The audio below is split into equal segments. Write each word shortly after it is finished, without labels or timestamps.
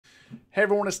Hey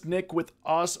everyone, it's Nick with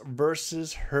Us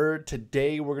versus Herd.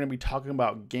 Today we're going to be talking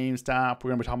about GameStop. We're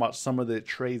going to be talking about some of the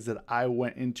trades that I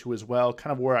went into as well,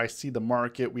 kind of where I see the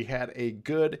market. We had a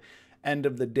good end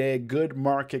of the day, good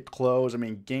market close. I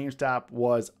mean, GameStop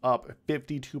was up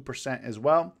 52% as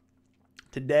well.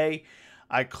 Today,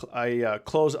 I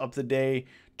close up the day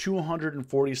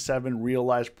 247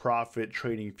 realized profit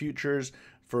trading futures.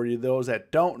 For those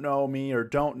that don't know me or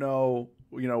don't know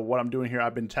what I'm doing here,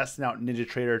 I've been testing out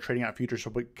NinjaTrader, trading out futures.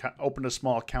 So we opened a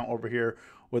small account over here,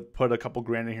 put a couple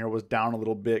grand in here, was down a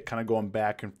little bit, kind of going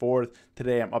back and forth.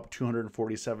 Today I'm up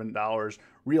 $247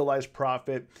 realized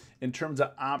profit. In terms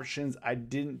of options, I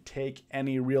didn't take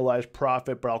any realized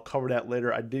profit, but I'll cover that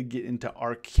later. I did get into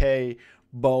ARKK,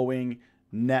 Boeing,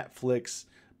 Netflix,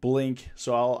 BLNK.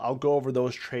 So I'll go over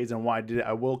those trades and why I did it.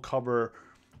 I will cover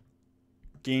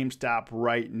GameStop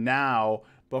right now.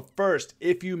 But first,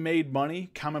 if you made money,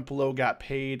 comment below, got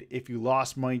paid. If you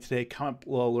lost money today, comment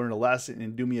below, learn a lesson,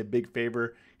 and do me a big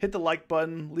favor. Hit the like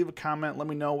button, leave a comment, let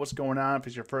me know what's going on. If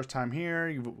it's your first time here,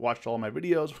 you've watched all my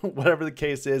videos, whatever the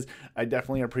case is, I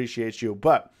definitely appreciate you.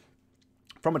 But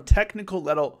from a technical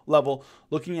level,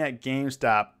 looking at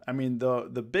GameStop, I mean,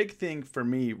 the big thing for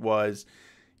me was,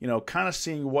 kind of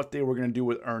seeing what they were going to do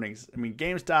with earnings. I mean,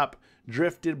 GameStop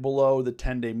drifted below the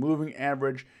 10-day moving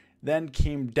average, then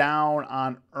came down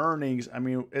on earnings. I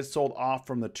mean, it sold off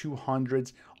from the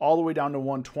 200s all the way down to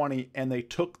 120, and they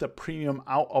took the premium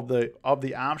out of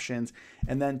the options,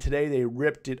 and then today they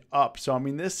ripped it up. So I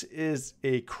mean, this is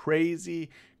a crazy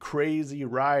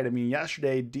ride. I mean,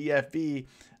 yesterday DFE,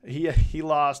 he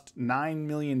lost $9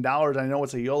 million. I know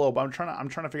it's a YOLO, but I'm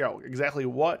trying to figure out exactly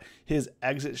what his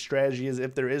exit strategy is,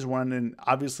 if there is one. And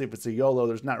obviously, if it's a YOLO,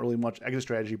 there's not really much exit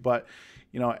strategy. But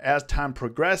as time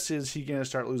progresses, he's gonna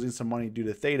start losing some money due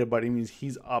to theta. But it means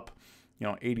he's up,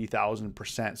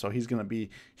 80,000%. So he's gonna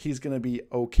be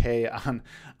okay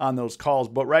on those calls.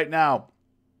 But right now,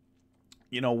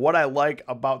 what I like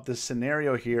about this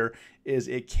scenario here is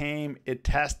it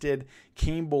tested,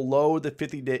 came below the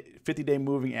 50-day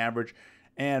moving average,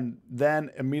 and then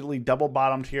immediately double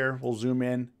bottomed here. We'll zoom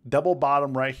in, double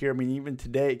bottom right here. I mean, even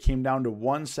today it came down to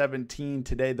 117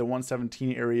 today, the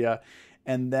 117 area,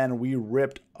 and then we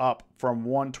ripped up from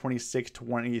 126 to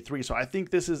 183. So I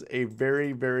think this is a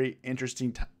very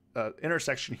interesting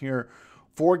intersection here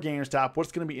for GameStop.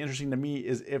 What's going to be interesting to me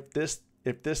is if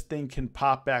this thing can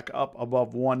pop back up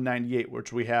above 198,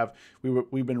 which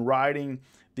we've been riding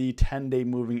the 10-day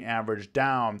moving average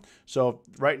down. So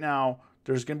right now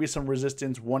there's going to be some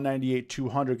resistance, 198,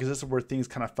 200, because this is where things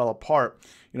kind of fell apart.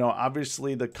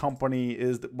 Obviously the company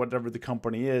is whatever the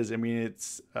company is. I mean,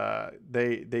 it's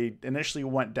they initially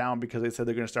went down because they said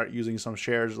they're going to start using some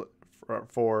shares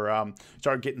for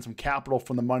start getting some capital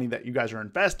from the money that you guys are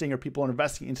investing, or people are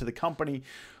investing into the company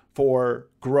for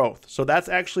growth. So that's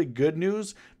actually good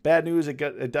news. Bad news, it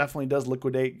definitely does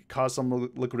cause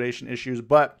some liquidation issues.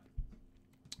 But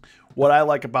what I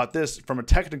like about this from a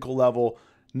technical level,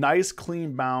 nice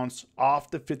clean bounce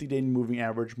off the 50-day moving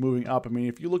average, moving up. I mean,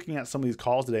 if you're looking at some of these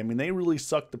calls today, I mean, they really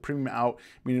sucked the premium out.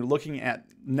 I mean, you're looking at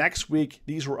next week,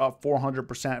 these were up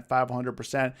 400%,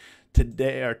 500%.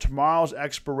 Today or tomorrow's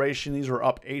expiration, these were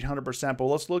up 800%. But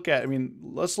let's look at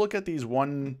these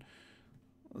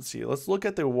let's look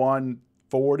at the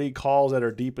 140 calls that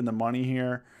are deep in the money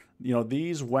here.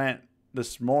 These went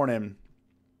this morning.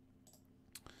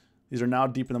 These are now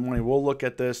deep in the money. We'll look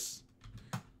at this.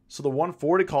 So the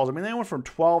 140 calls, I mean, they went from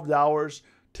 $12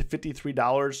 to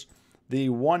 $53. The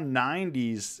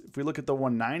 190s, if we look at the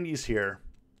 190s here,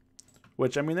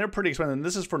 which, I mean, they're pretty expensive. And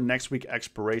this is for next week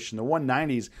expiration. The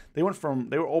 190s, they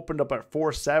were opened up at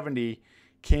 470,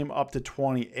 came up to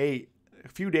 28. A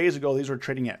few days ago, these were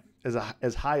trading at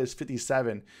as high as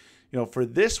 57. For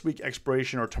this week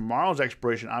expiration or tomorrow's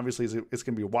expiration, obviously it's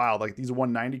going to be wild. Like these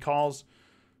 190 calls.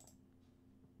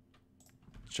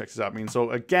 Check this out. I mean, so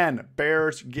again,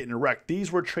 bears getting wrecked.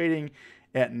 These were trading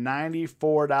at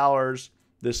 $94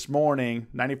 this morning,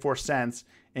 94 cents,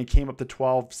 and came up to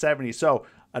 $12.70. So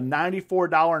a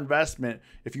 $94 investment,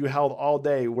 if you held all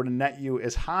day, would have net you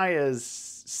as high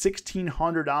as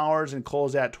 $1,600 and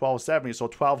close at $12.70. So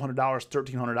 $1,200,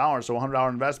 $1,300. So a $100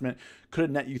 investment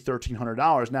could net you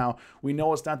 $1,300. Now, we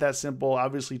know it's not that simple,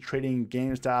 obviously trading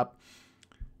GameStop,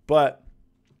 but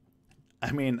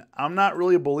I mean, I'm not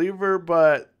really a believer,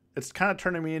 but it's kind of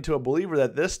turning me into a believer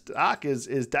that this stock is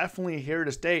definitely here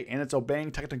to stay, and it's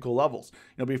obeying technical levels.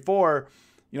 Before,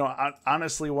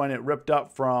 honestly, when it ripped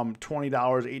up from $20,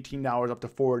 $18 up to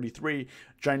 $4.83,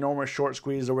 ginormous short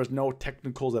squeeze, there was no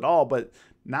technicals at all. But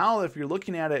Now, if you're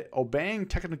looking at it obeying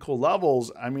technical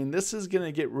levels, I mean, this is going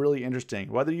to get really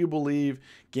interesting. Whether you believe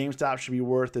GameStop should be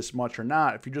worth this much or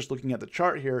not, if you're just looking at the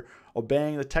chart here,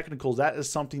 obeying the technicals, that is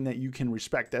something that you can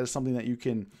respect. That is something that you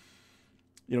can,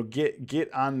 you know,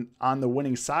 get on the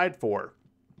winning side for.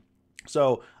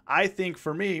 So I think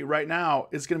for me right now,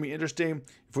 it's going to be interesting.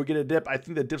 If we get a dip, I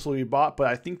think the dips will be bought, but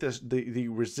I think the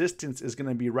resistance is going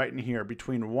to be right in here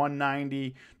between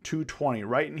 190, 220.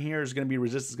 Right in here is going to be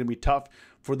resistance. It's going to be tough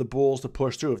for the bulls to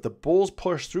push through. If the bulls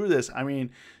push through this, I mean,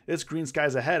 it's green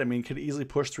skies ahead. I mean, could easily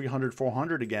push 300,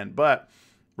 400 again. But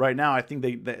right now, I think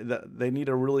they need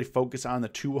to really focus on the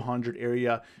 200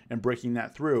 area and breaking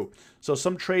that through. So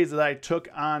some trades that I took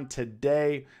on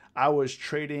today, I was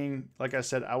trading, like I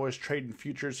said, I was trading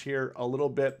futures here a little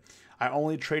bit. I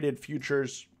only traded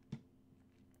futures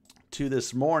to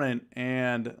this morning,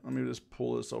 and let me just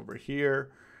pull this over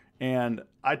here. And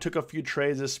I took a few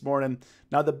trades this morning.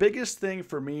 Now, the biggest thing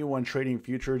for me when trading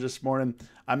futures this morning,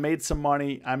 I made some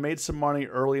money. I made some money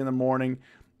early in the morning.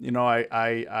 You know,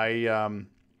 I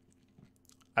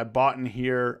bought in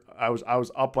here. I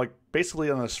was up, like, basically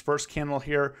on this first candle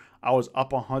here, I was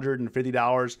up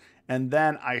 $150. And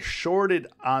then I shorted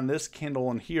on this candle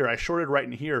in here. I shorted right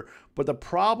in here. But the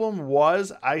problem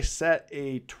was I set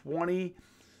a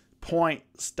 20-point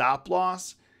stop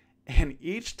loss. And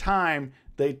each time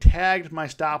they tagged my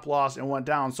stop loss and went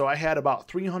down. So I had about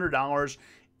 $300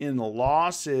 in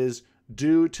losses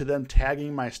due to them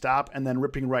tagging my stop and then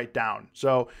ripping right down.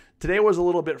 So today was a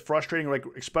little bit frustrating, like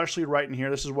especially right in here.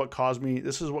 This is what caused me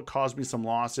some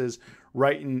losses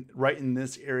right in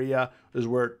this area, is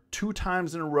where 2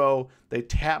 times in a row they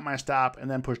tapped my stop and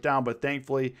then pushed down. But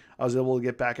thankfully I was able to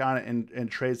get back on it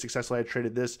and trade successfully. I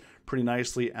traded this pretty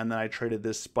nicely, and then I traded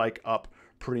this spike up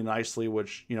pretty nicely,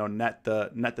 which, you know, net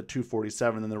the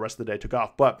 247, and the rest of the day took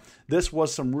off. But this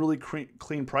was some really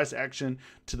clean price action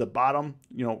to the bottom,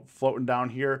 you know, floating down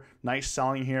here. Nice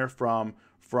selling here from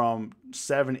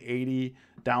 780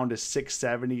 down to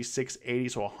 670, 680,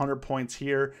 so 100 points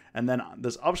here. And then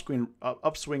this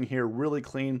upswing here, really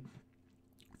clean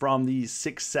from the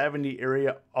 670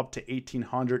 area up to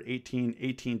 1800,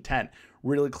 1810.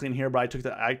 Really clean here, but I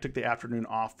took the afternoon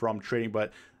off from trading,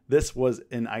 but this was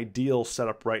an ideal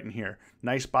setup right in here.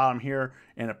 Nice bottom here,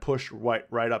 and it pushed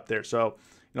right up there. So,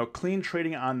 you know, clean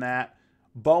trading on that.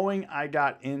 Boeing I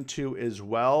got into as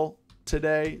well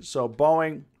today. So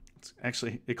Boeing,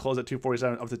 actually, it closed at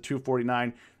 247 up to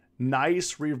 249.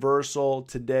 Nice reversal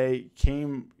today.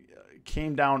 Came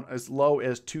down as low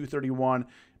as 231.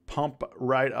 Pump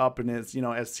right up, and it's, you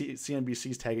know, as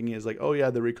CNBC's tagging it, is like, oh yeah,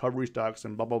 the recovery stocks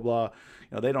and blah blah blah.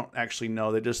 You know, they don't actually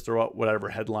know. They just throw out whatever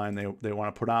headline they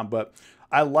want to put on. But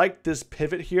I like this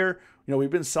pivot here. You know, we've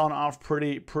been selling off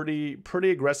pretty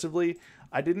aggressively.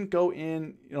 I didn't go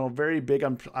in, you know, very big.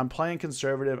 I'm playing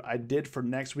conservative. I did for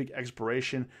next week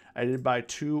expiration. I did buy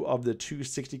 2 of the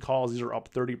 260 calls. These are up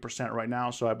 30% right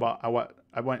now. So I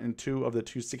went in 2 of the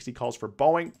 260 calls for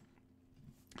Boeing.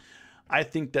 I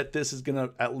think that this is going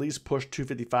to at least push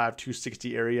 255,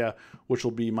 260 area, which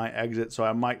will be my exit. So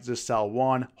I might just sell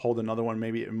one, hold another one.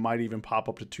 Maybe it might even pop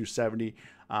up to 270.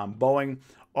 Boeing.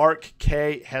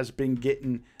 ARKK has been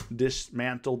getting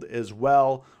dismantled as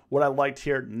well. What I liked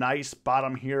here, nice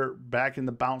bottom here, back in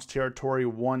the bounce territory,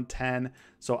 110.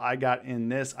 So I got in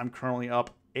this. I'm currently up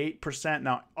 8%.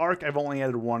 Now, ARK, I've only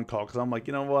added 1 call because I'm like,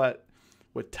 you know what?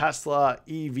 With Tesla,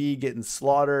 EV getting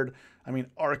slaughtered, I mean,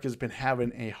 ARK has been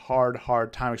having a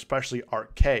hard time, especially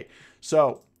ARKK.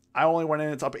 So I only went in.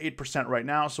 It's up 8% right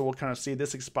now. So we'll kind of see.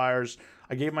 This expires.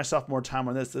 I gave myself more time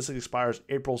on this. This expires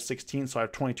April 16th, so I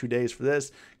have 22 days for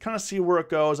this. Kind of see where it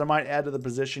goes. I might add to the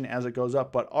position as it goes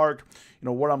up. But ARK, you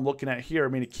know, what I'm looking at here, I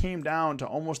mean, it came down to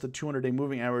almost the 200-day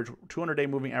moving average. 200-day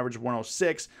moving average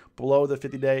 106, below the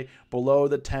 50-day, below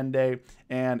the 10-day,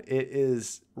 and it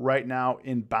is right now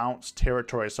in bounce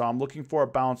territory. So I'm looking for a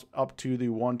bounce up to the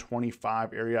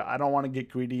 125 area. I don't want to get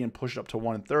greedy and push it up to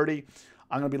 130.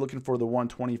 I'm going to be looking for the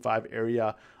 125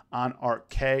 area on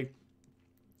ARKK.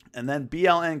 And then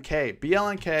BLNK.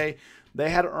 BLNK, they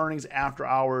had earnings after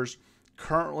hours.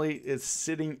 Currently, it's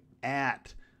sitting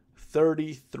at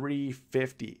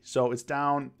 $33.50. So it's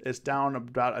down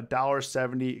about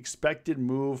 $1.70. Expected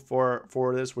move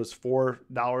for this was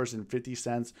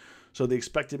 $4.50. So the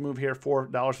expected move here,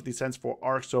 $4.50 for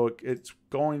ARK. So it's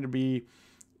going to be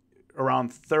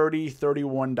around $30,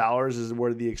 $31 is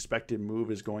where the expected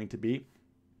move is going to be.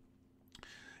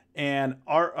 And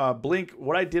our Blink,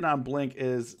 what I did on Blink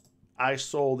is I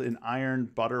sold an iron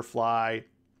butterfly,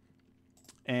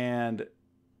 and let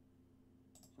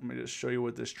me just show you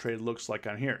what this trade looks like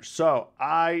on here. So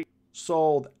I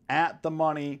sold at the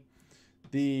money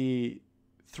the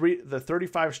the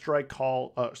 35 strike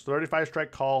call, 35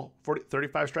 strike call,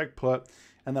 35 strike put,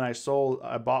 and then I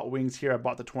bought wings here. I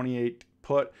bought the 28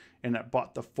 put, and I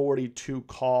bought the 42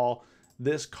 call.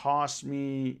 This cost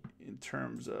me, in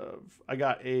terms of, I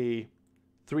got a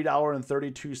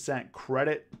 $3.32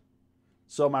 credit.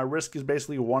 So my risk is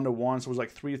basically 1-to-1. So it was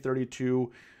like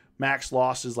 332. Max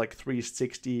loss is like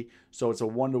 360. So it's a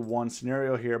 1-to-1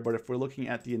 scenario here. But if we're looking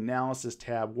at the analysis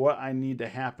tab, what I need to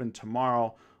happen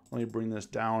tomorrow, let me bring this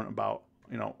down about,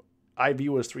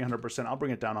 IV was 300%. I'll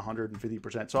bring it down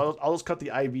 150%. So I'll just cut the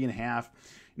IV in half.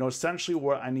 Essentially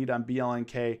what I need on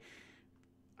BLNK,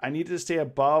 I need to stay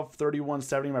above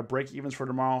 31.70. My break evens for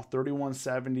tomorrow,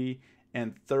 31.70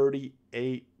 and 38.30,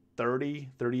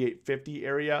 38.50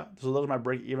 area. So those are my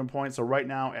break even points. So right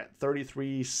now at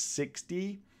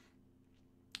 33.60,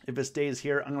 if it stays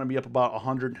here, I'm going to be up about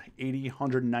 $180,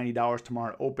 $190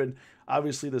 tomorrow dopen.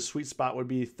 Obviously, the sweet spot would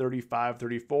be 35,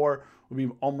 34. Would be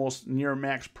almost near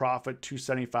max profit,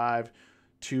 275,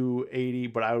 280.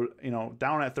 But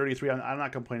down at 33, I'm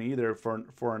not complaining either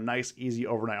for a nice, easy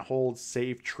overnight hold,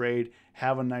 safe trade.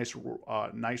 Have a nice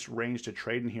range to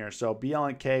trade in here. So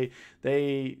BLNK,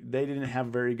 they didn't have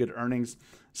very good earnings,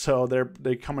 so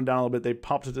they're coming down a little bit. They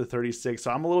pumped it to 36.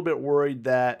 So I'm a little bit worried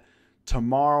that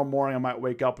tomorrow morning I might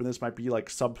wake up and this might be like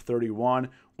sub 31,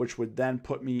 which would then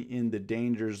put me in the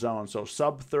danger zone. So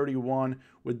sub 31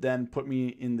 would then put me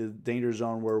in the danger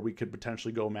zone where we could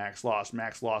potentially go max loss.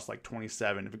 Max loss like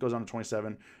 27. If it goes on to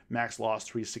 27, max loss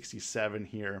 367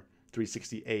 here,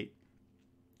 368.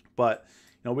 But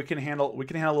we can handle a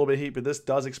little bit of heat, but this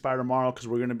does expire tomorrow because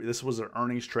this was an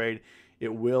earnings trade. I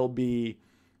will be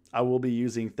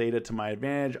using theta to my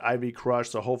advantage, IV crush,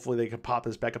 so hopefully they can pop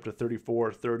this back up to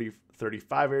 34, 30,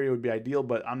 35 area would be ideal,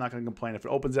 but I'm not going to complain. If it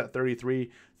opens at 33,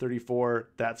 34,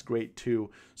 that's great too.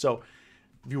 So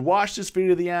if you watch this video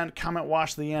to the end, comment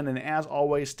watch to the end, and as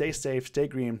always, stay safe, stay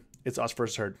green. It's us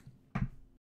versus herd.